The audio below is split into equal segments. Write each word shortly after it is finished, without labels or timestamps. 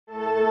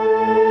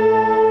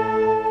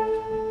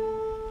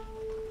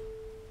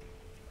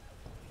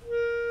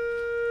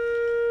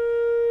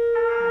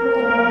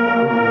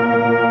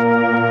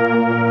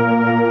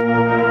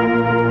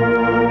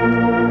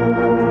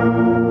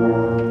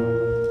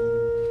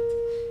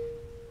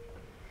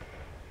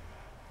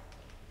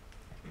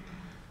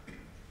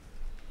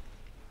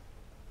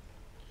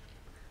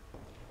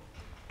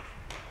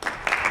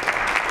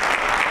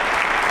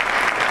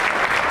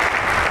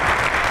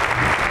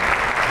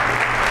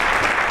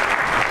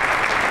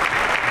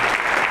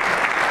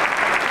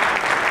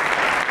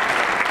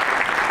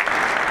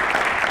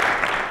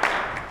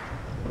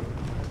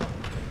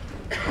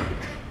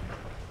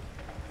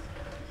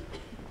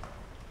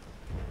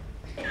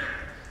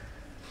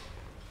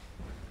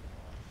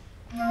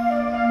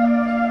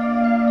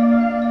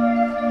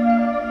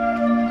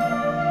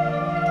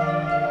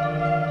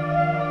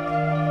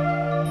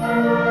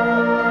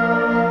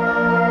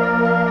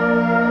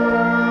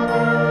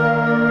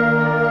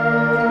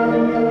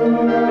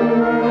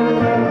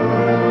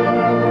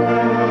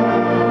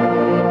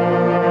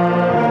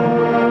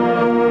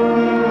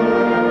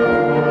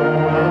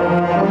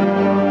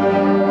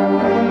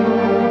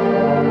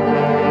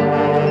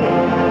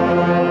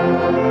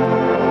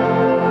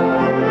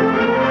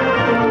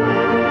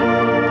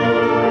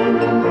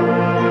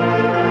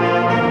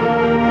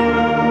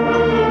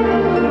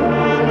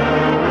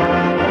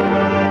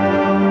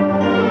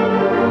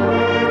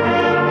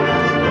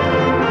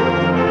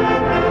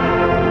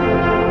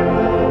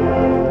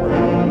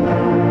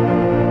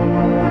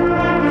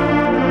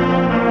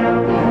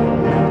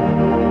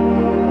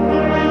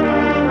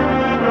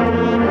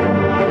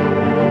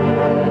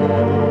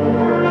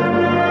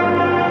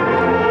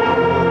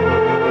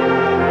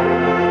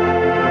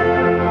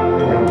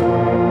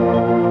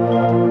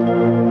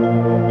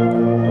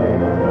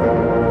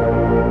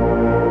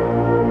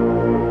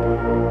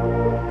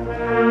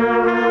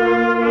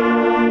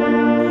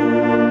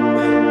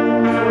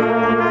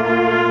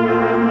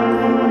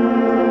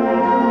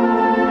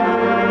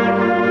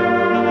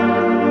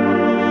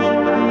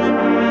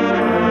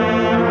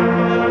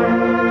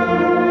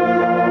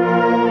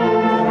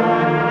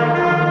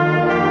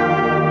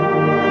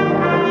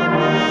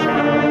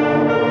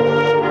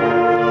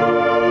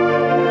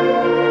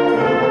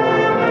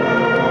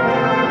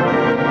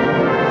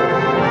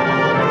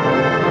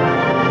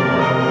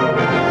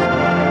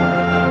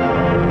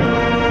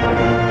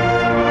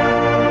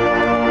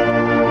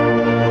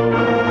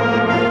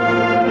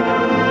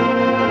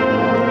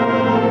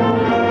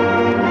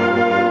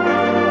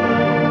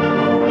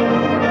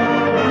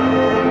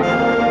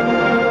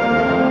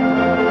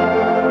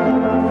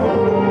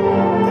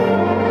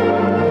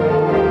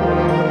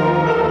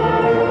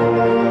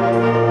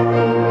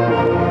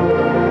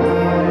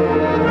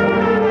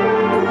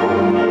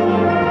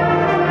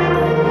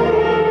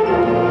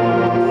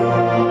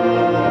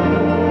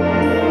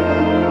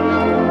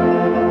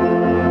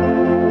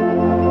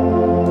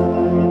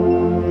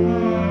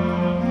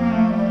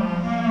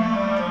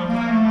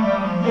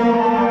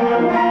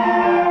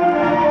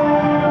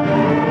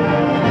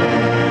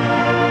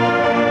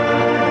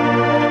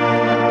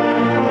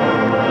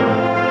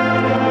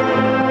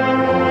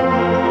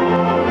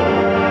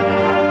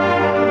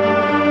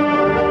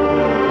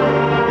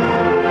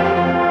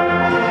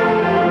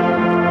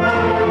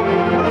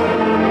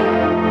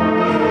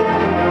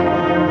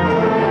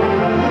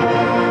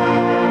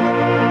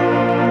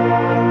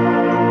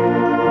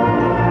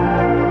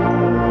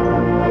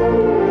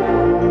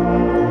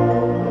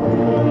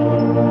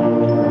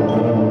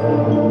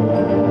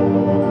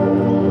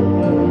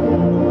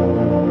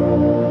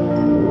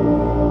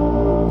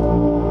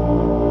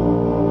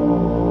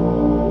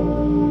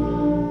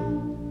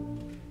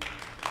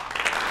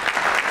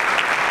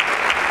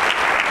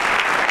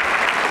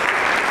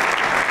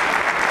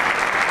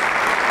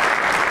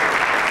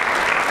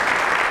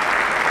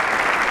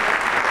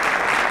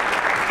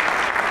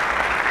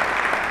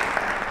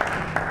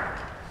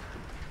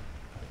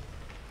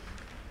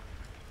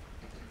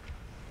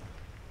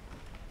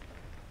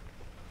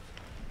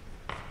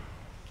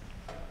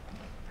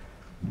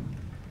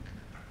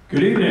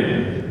Good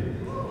evening,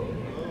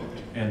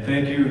 and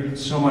thank you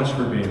so much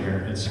for being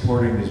here and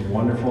supporting these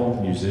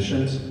wonderful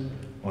musicians,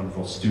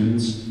 wonderful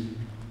students,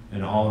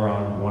 and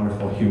all-around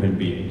wonderful human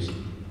beings.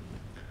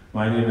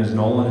 My name is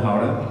Nolan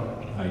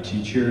Hauta. I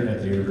teach here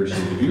at the University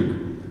of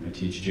Dubuque. I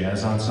teach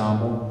jazz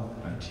ensemble,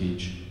 I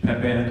teach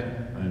pep band,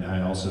 and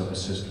I also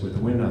assist with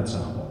the wind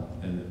ensemble.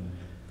 And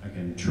I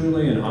can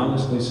truly and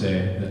honestly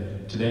say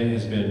that today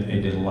has been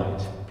a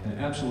delight, an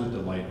absolute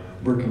delight,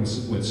 working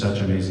with such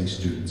amazing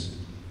students.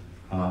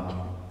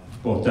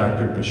 Both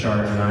Dr.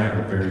 Bechard and I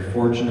are very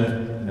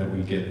fortunate that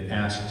we get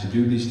asked to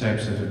do these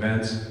types of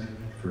events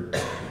for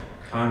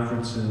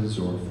conferences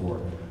or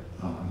for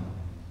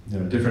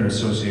different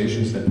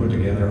associations that put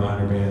together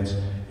honor bands.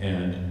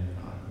 And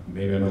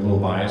maybe I'm a little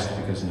biased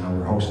because now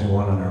we're hosting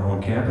one on our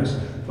own campus,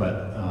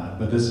 but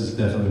this is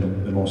definitely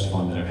the most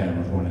fun that I've had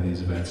with one of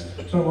these events.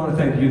 So I want to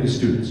thank you, the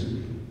students.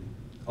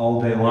 All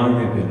day long,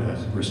 they've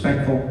been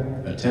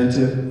respectful,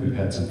 attentive. We've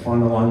had some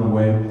fun along the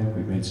way.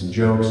 We've made some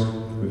jokes.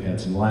 We've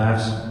had some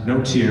laughs.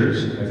 No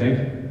tears, I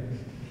think.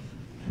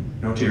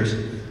 No tears.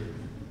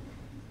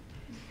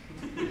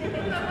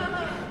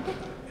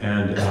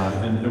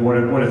 And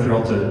what a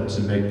thrill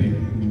to make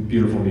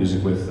beautiful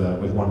music with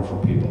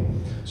wonderful people.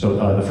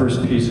 So the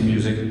first piece of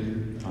music,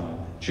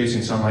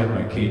 Chasing Sunlight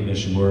by Kate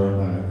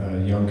Nishimura,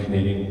 a young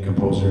Canadian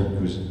composer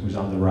who's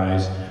on the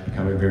rise,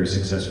 becoming very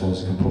successful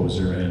as a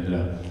composer,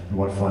 and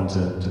what fun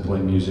to play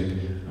music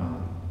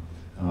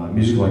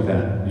like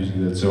that, music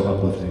that's so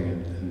uplifting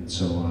and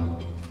so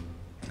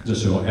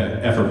just so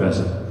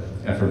effervescent.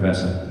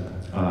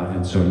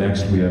 And so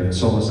next we have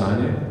Sola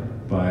Sane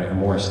by a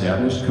more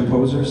established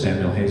composer,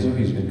 Samuel Hazel.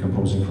 He's been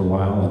composing for a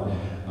while,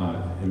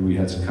 and we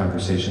had some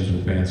conversations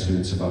with band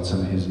students about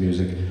some of his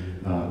music.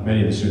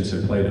 Many of the students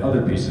have played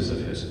other pieces of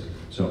his.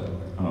 So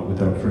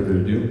without further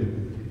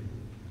ado,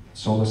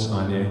 Sola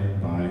Sane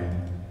by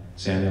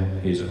Samuel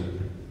Hazel.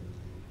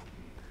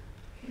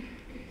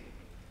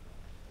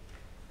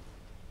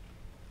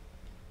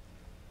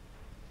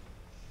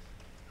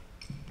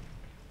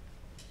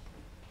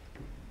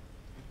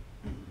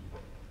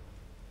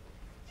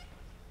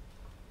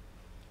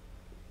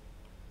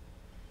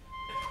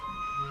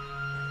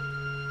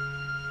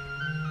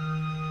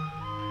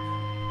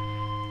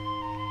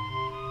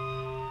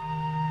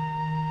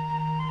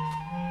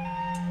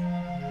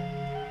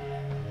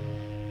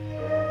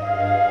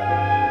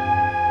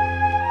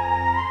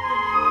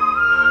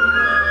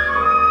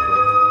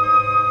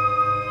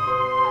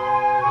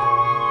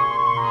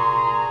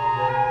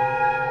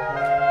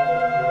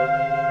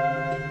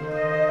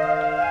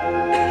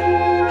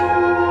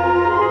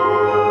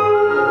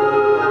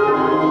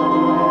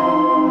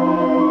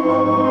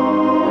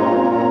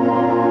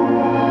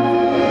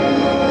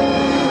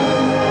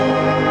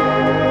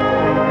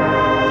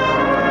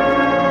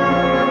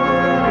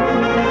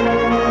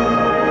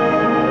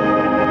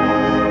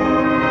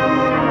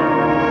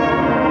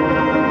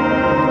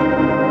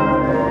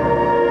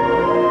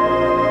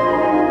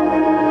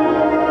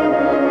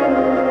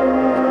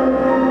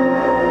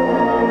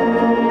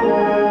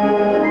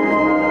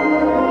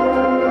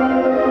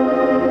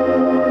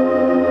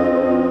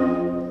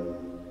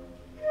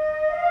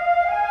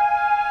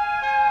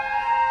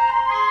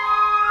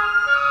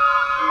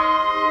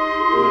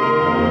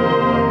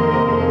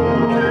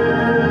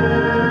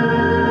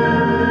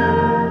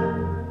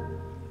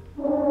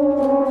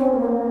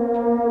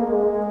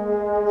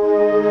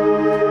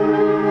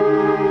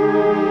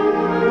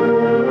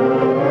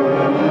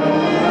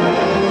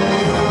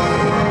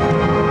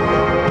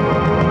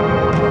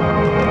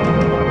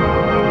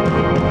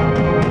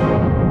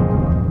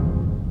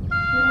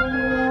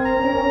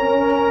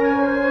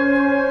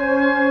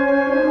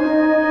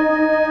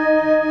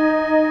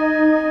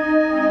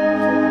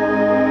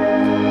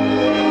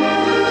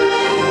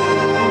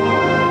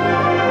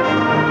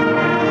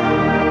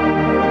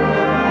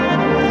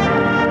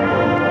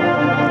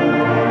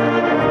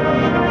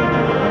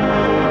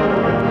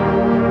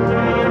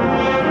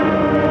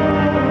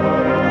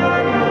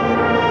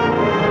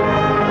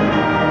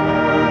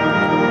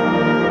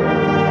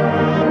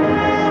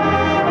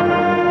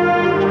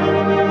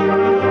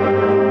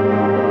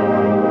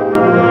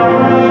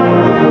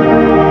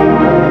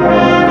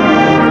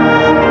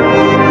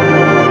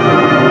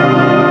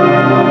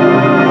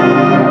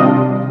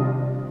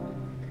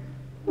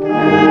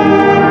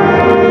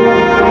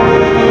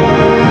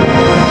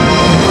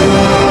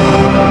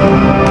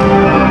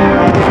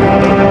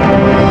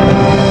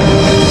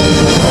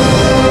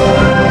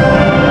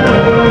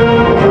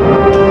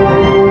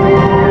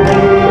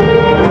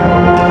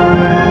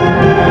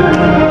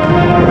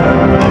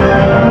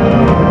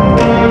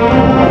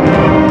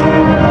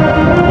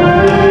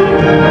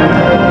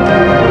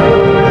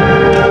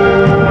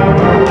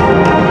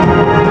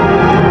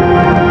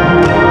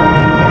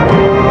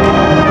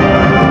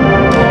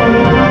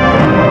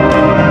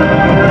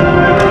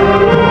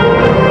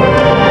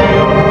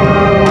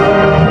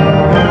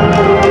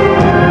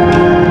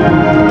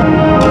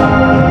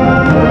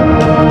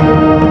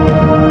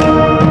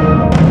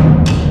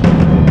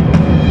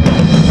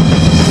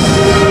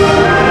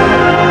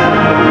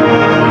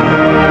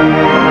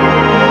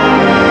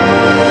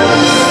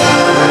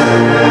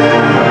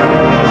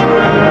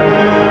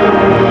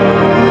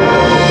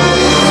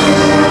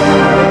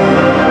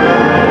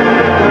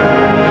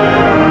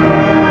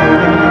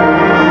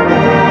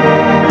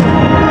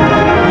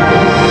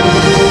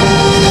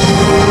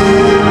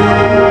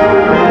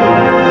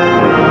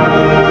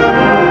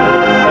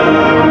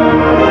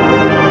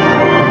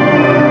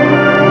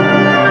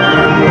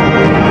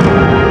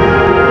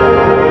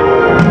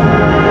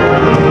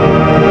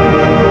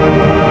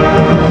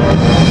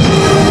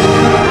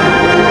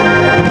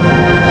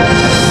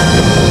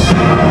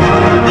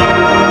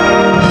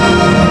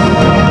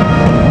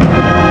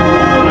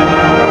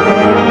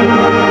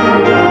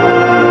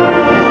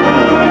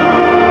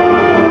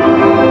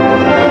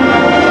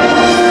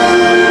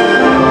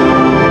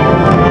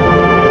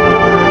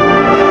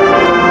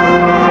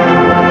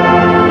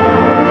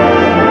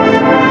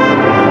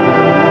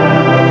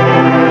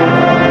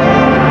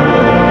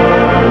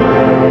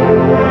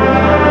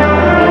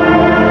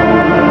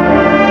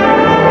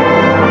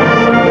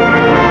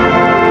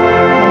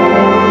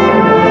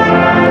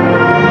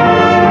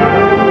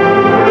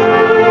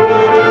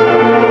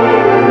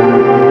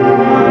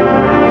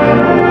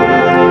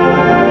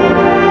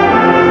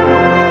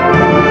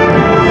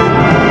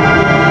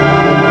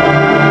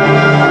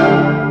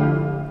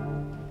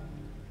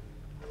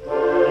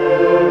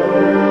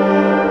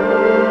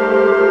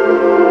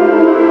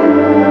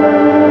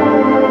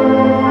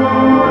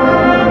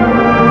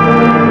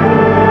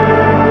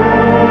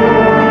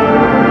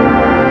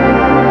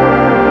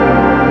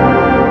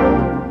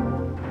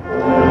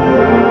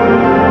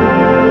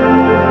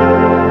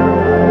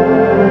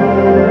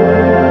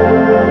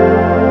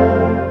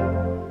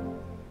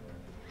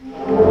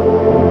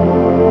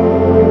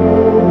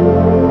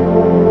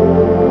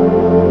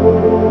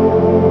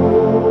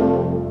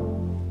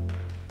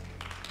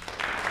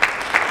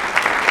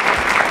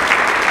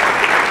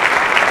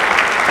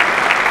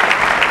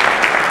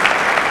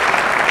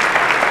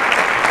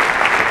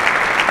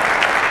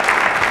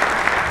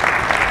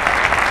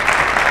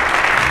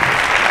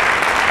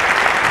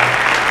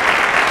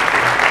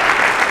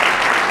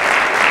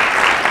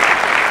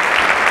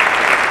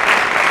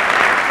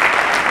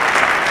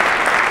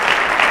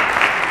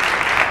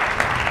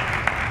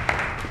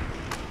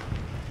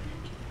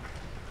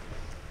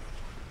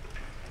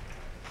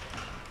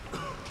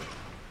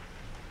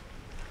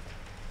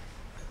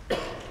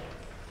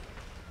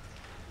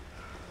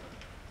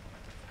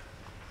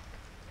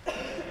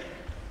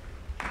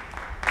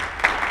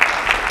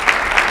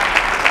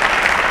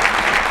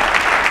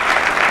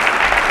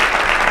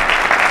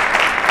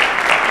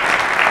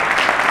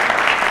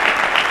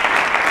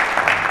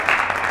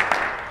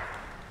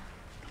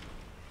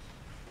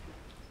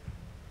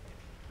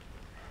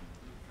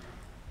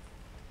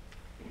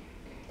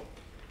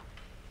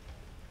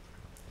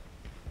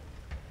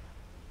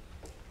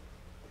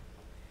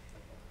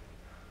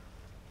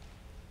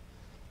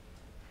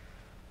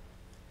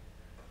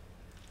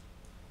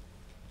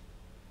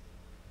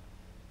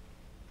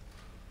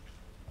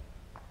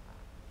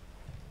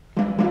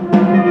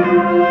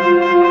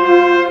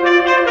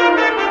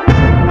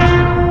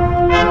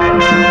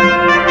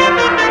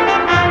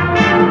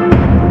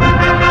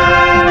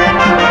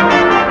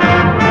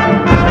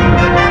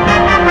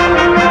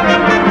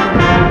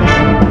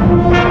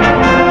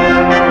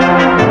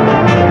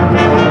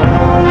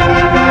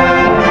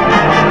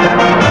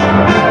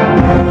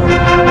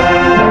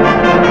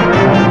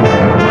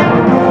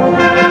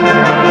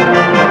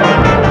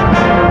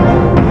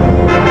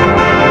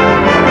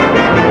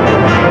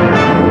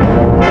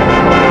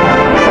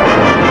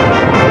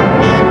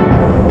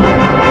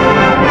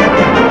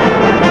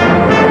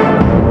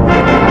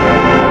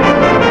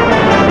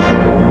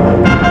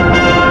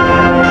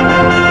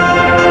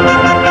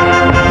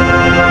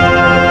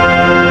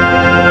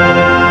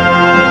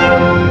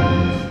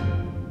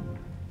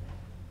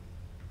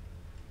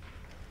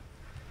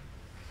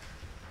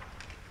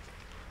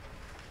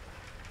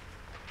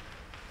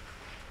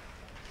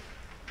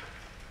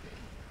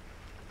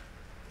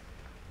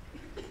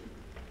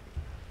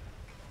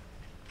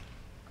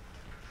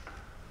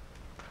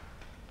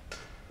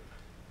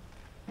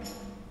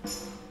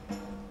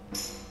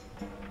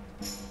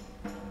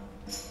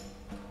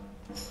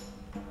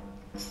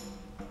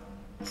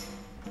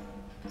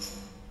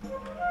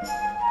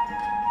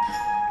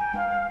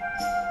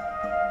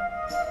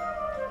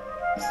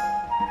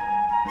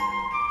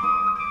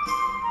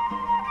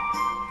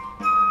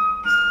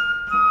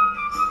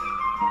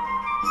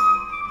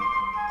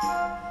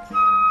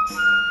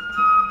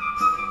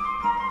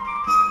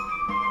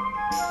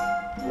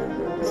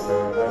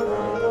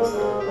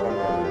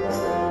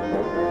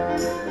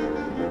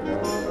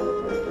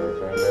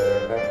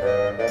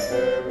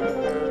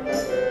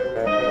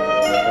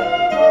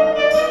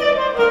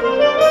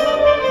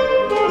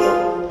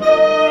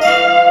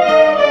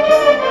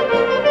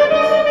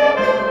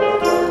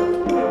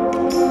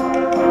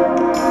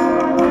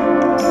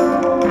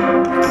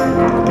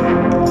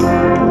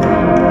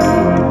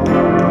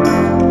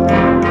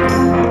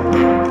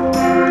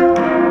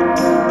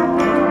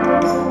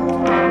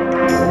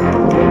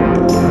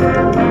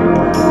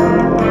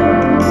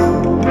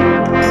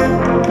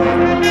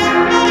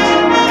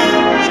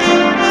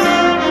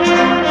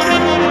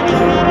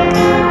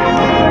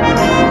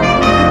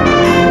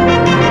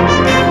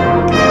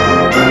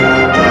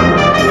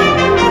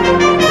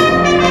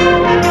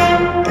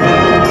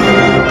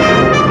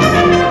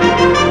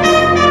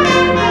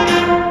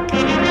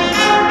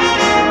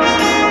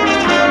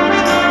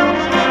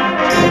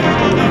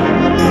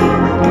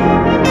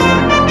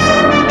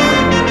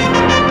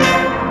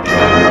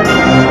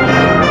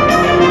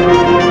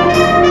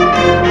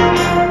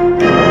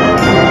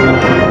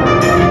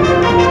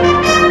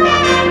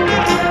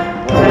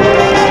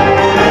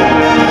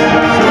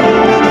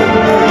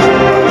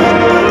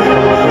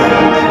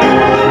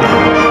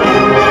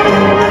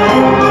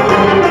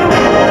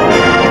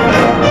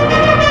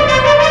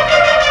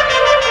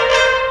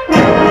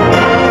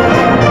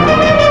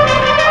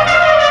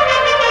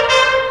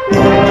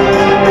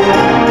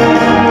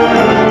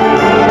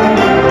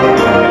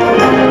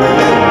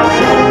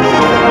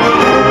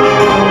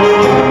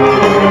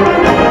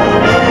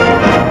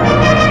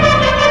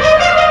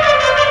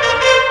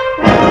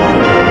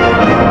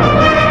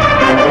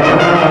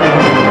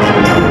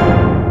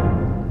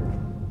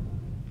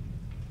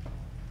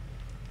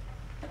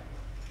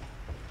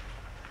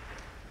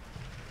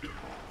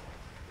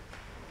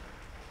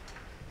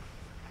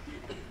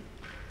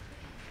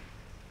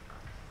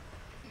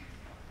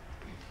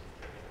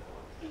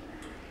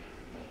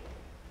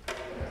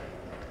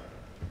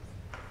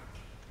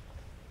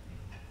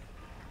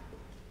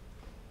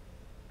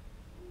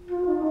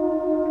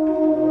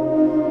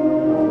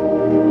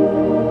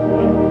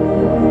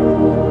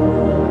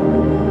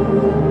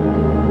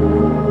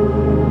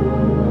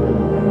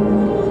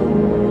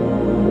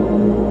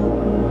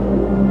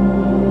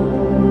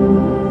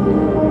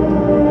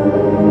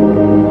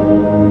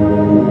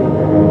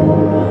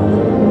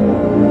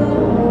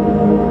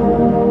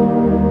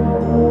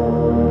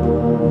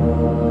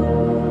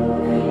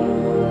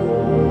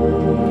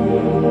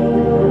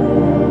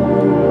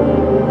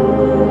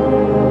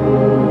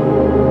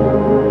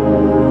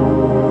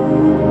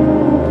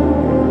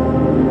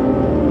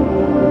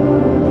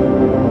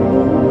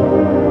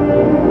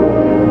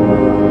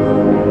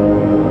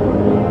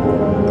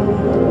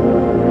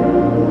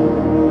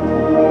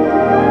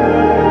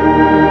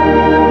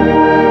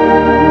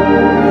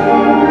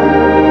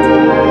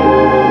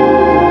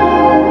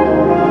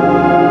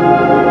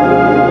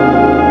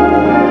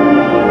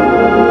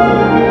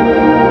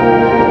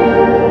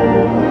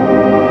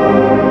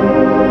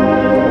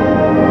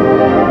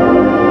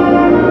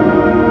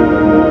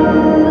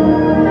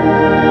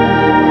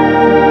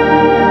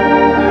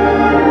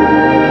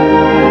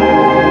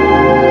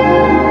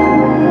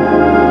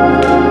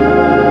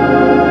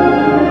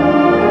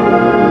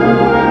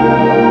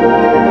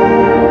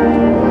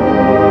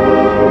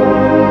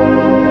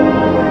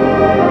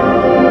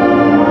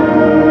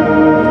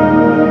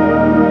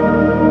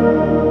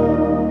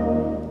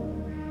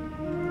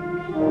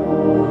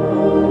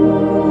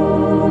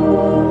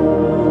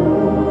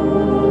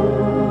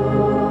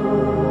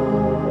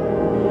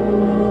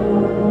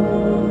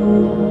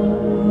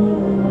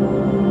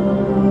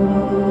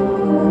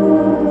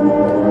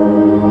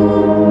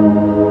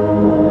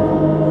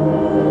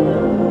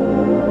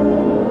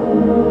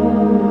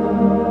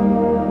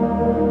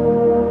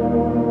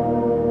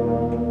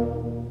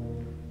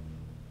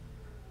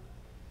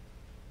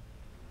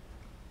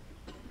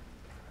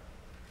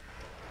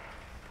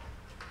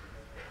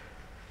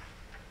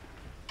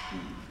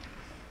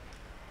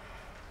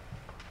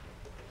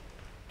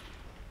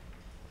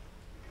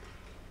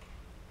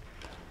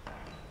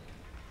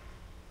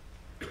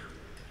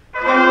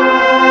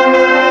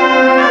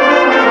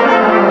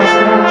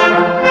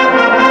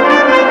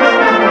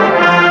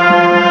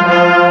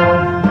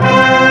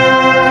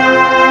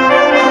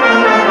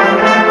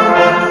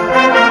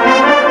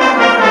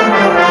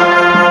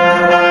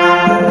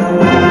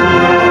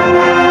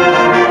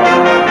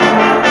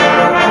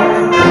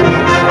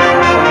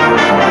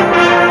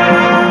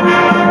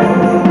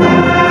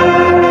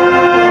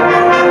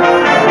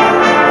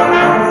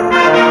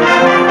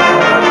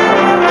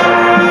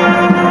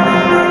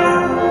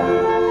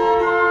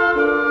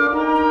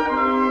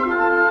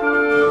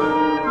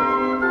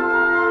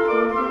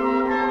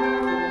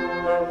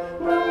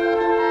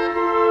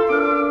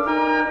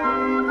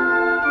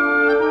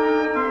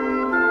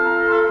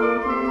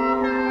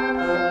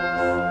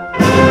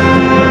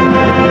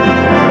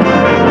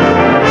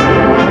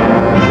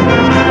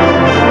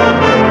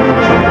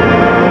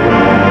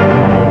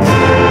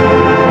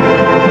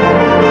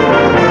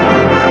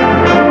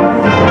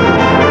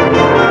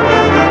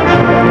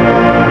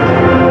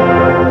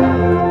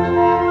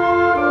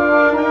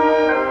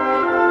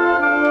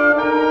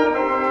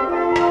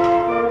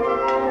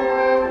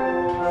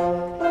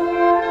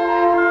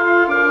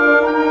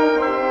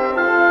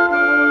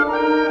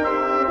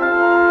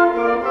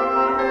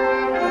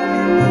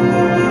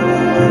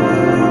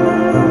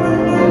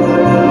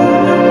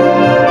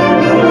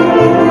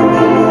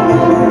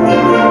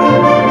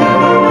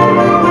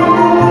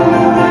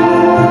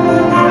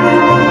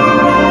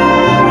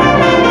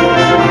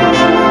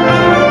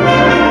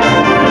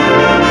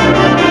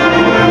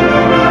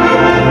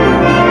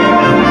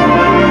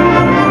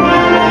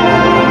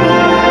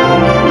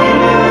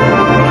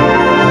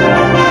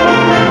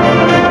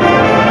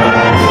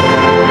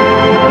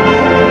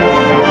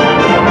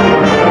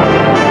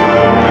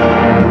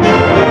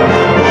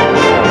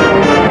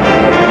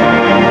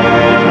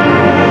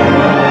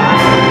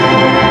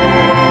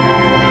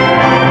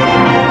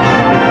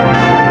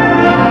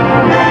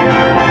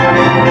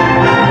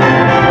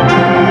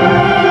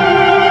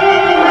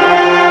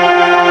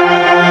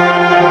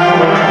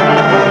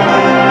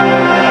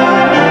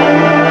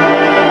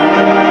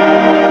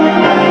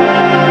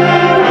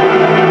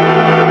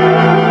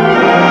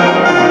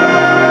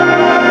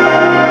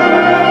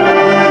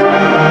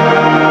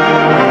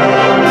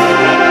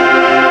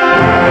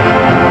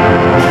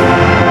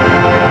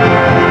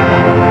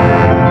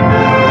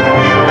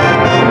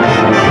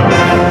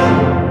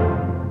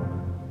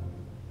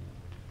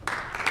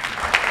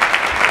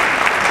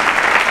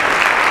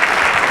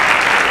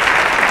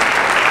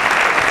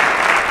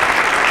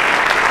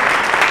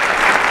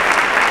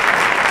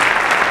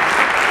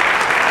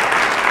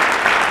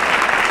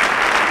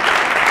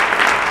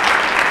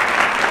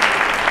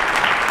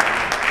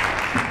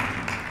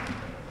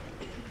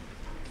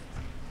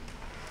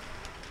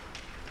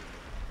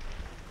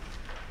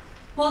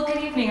 Well,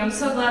 good evening. I'm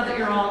so glad that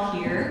you're all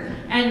here.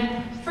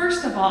 And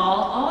first of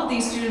all of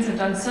these students have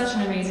done such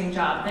an amazing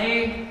job.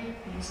 They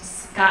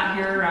got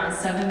here around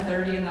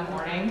 7:30 in the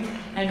morning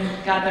and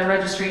got their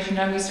registration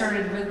done. We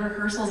started with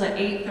rehearsals at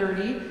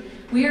 8:30.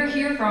 We are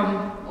here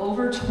from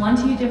over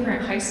 20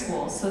 different high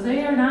schools, so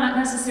they are not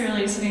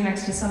necessarily sitting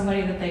next to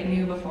somebody that they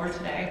knew before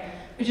today,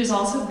 which is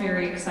also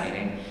very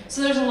exciting.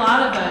 So there's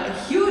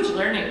a huge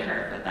learning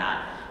curve with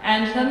that.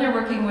 And then they're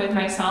working with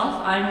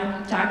myself.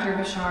 I'm Dr.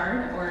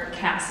 Bechard, or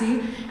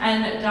Cassie,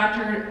 and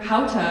Dr.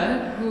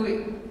 Hauta,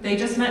 who they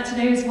just met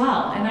today as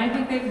well. And I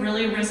think they've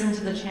really risen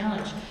to the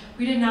challenge.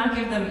 We did not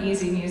give them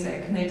easy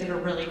music, and they did a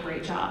really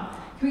great job.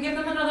 Can we give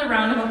them another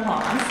round of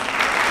applause?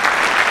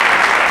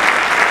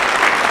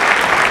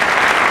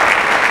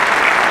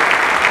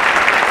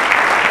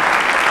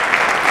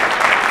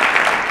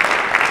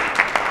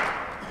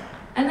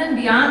 And then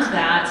beyond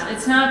that,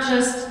 it's not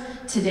just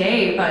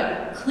today,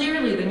 but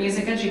clearly the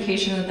music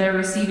education that they're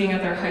receiving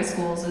at their high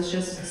schools is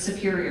just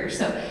superior.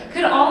 So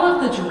could all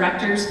of the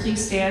directors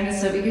please stand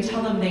so we could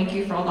tell them thank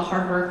you for all the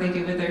hard work they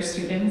do with their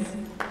students?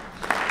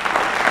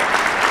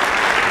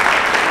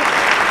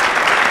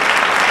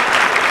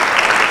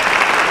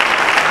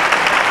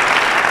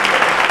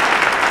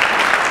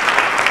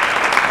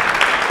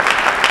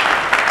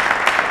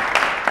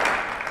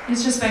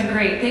 It's just been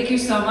great. Thank you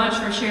so much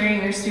for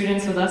sharing your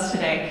students with us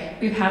today.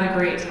 We've had a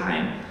great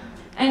time.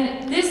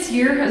 And this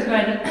year has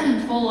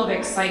been full of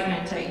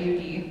excitement at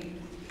UD.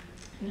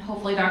 And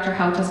hopefully Dr.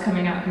 Hauta's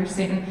coming out here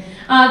soon.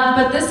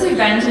 But this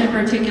event in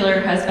particular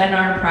has been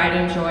our pride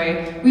and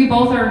joy. We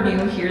both are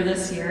new here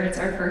this year. It's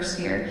our first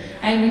year.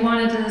 And we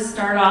wanted to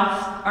start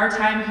off our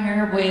time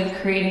here with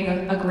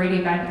creating a great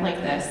event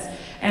like this.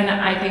 And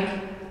I think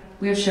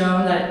we have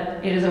shown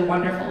that it is a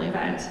wonderful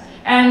event.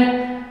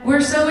 And we're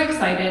so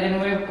excited,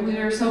 and we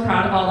are so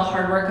proud of all the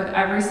hard work of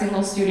every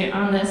single student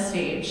on this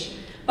stage.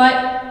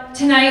 But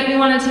tonight we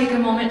want to take a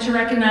moment to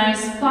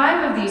recognize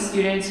 5 of these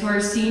students who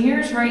are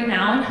seniors right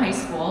now in high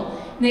school.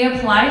 They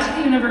applied to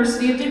the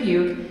University of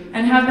Dubuque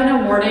and have been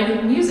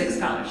awarded music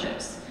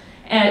scholarships.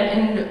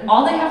 And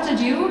all they have to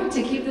do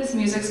to keep this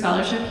music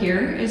scholarship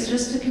here is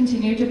just to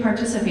continue to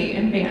participate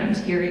in band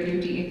here at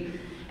UD.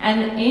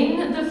 And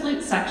in the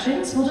flute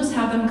sections, we'll just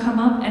have them come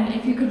up, and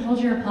if you could hold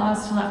your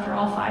applause till after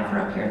all 5 are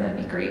up here, that'd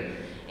be great.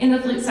 In the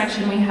flute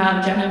section, we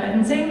have Jenna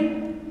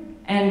Benzing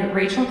and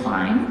Rachel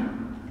Klein.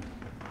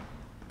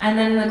 And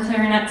then in the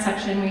clarinet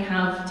section, we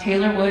have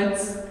Taylor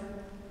Woods.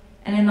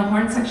 And in the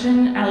horn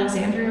section,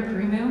 Alexandria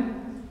Primu.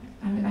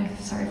 I'm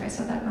sorry if I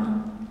said that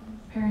wrong,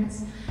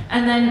 parents.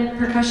 And then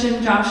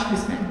percussion, Josh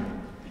Husman.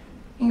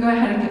 You can go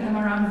ahead and give them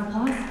a round of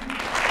applause.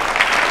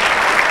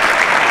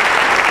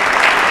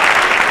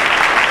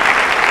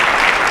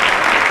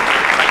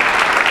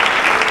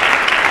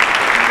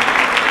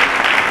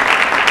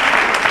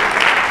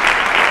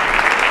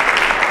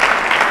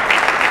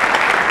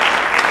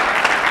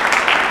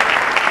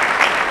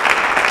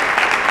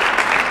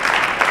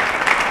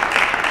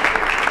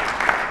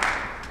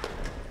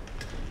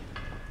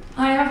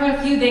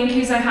 Thank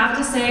yous I have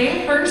to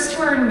say. First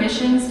to our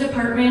admissions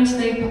department.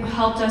 They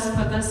helped us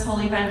put this whole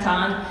event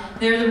on.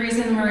 They're the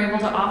reason we're able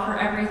to offer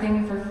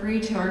everything for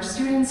free to our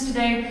students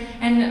today.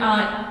 And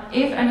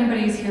if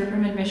anybody's here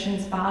from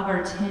admissions, Bob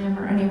or Tim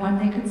or anyone,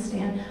 they could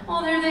stand.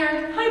 Oh, they're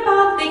there. Hi,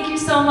 Bob. Thank you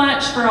so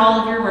much for all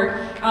of your work.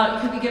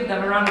 Could we give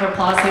them a round of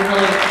applause? They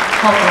really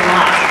helped a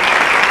lot.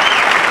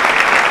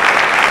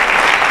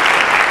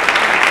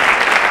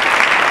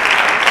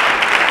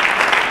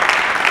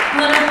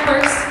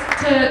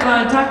 To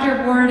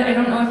Dr. Ward, I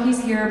don't know if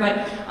he's here,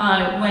 but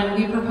when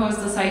we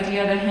proposed this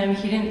idea to him,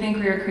 he didn't think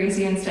we were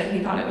crazy. Instead, he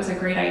thought it was a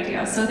great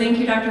idea. So thank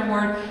you, Dr.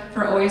 Ward,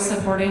 for always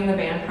supporting the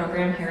band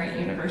program here at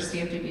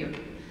University of Dubuque.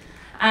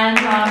 And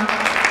thank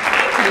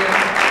you.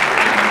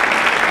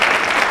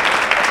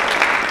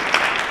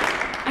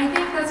 I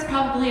think that's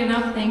probably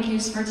enough thank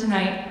yous for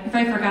tonight. If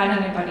I forgot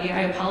anybody,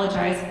 I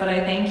apologize, but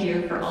I thank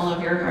you for all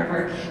of your hard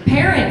work.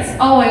 Parents,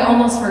 oh, I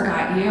almost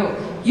forgot you.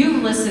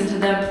 You've listened to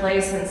them play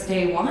since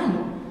day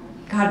 1.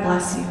 God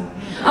bless you.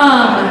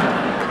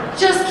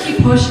 Just keep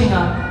pushing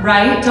them,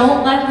 right?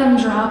 Don't let them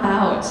drop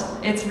out.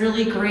 It's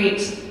really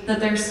great that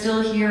they're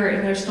still here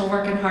and they're still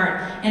working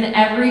hard. And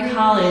every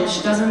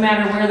college, doesn't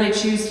matter where they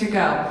choose to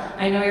go.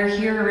 I know you're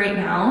here right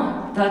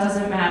now, that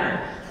doesn't matter.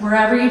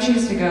 Wherever you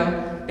choose to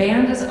go,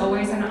 band is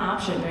always an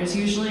option. There's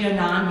usually a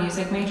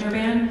non-music major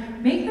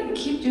band. Make them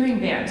keep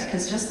doing band,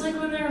 because just like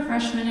when they're a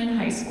freshman in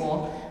high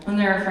school, when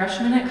they're a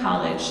freshman at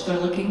college, they're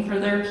looking for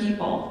their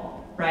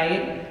people,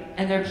 right?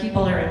 And their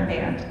people are in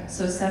band.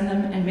 So send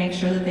them and make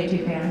sure that they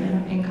do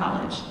band in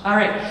college. All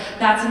right,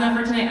 that's enough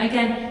for tonight.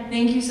 Again,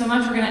 thank you so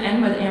much. We're gonna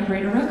end with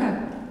Amparita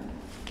Roca.